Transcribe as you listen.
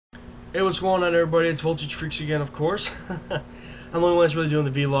Hey, what's going on, everybody? It's VoLTaGe Freaks again, of course. I'm the only one that's really doing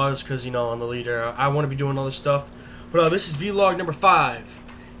the vlogs because, you know, I'm the leader. I want to be doing other stuff. But this is vlog number 5.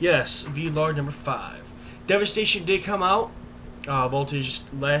 Yes, vlog number 5. Devastation did come out. VoLTaGe's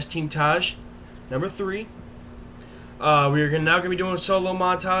last Team Taj, number 3. We are now going to be doing solo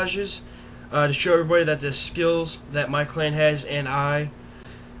montages to show everybody that the skills that my clan has and I.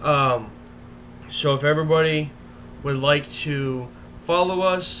 So if everybody would like to follow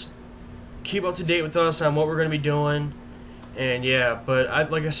us, keep up to date with us on what we're going to be doing, and yeah,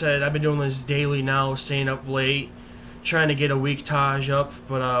 but like I said, I've been doing this daily now, staying up late, trying to get a week Taj up,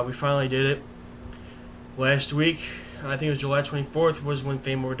 but we finally did it. Last week, I think it was July 24th, was when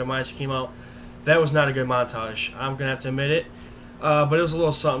Fame Over Demise came out. That was not a good montage, I'm going to have to admit it, but it was a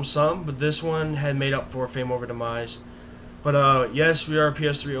little something, but this one had made up for Fame Over Demise. But yes, we are a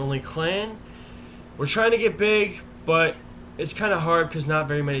PS3 only clan. We're trying to get big, but it's kind of hard because not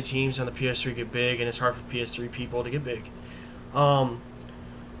very many teams on the PS3 get big, and it's hard for PS3 people to get big.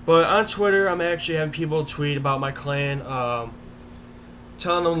 But on Twitter, I'm actually having people tweet about my clan,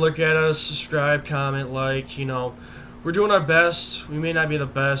 telling them to look at us, subscribe, comment, like, you know. We're doing our best. We may not be the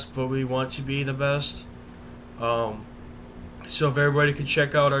best, but we want to be the best. So if everybody could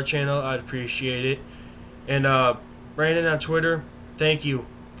check out our channel, I'd appreciate it. And Brandon on Twitter, thank you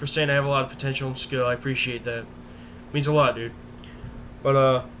for saying I have a lot of potential and skill. I appreciate that. Means a lot, dude.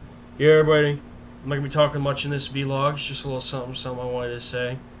 But yeah, everybody, I'm not gonna be talking much in this vlog. It's just a little something I wanted to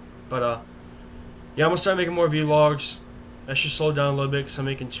say. But yeah, I'm gonna start making more vlogs. I should slow down a little bit because I'm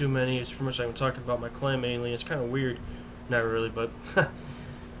making too many. It's pretty much like I'm talking about my clan mainly. It's kind of weird, not really, but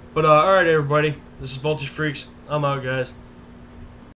but all right, everybody. This is VoLTaGe Freaks. I'm out, guys.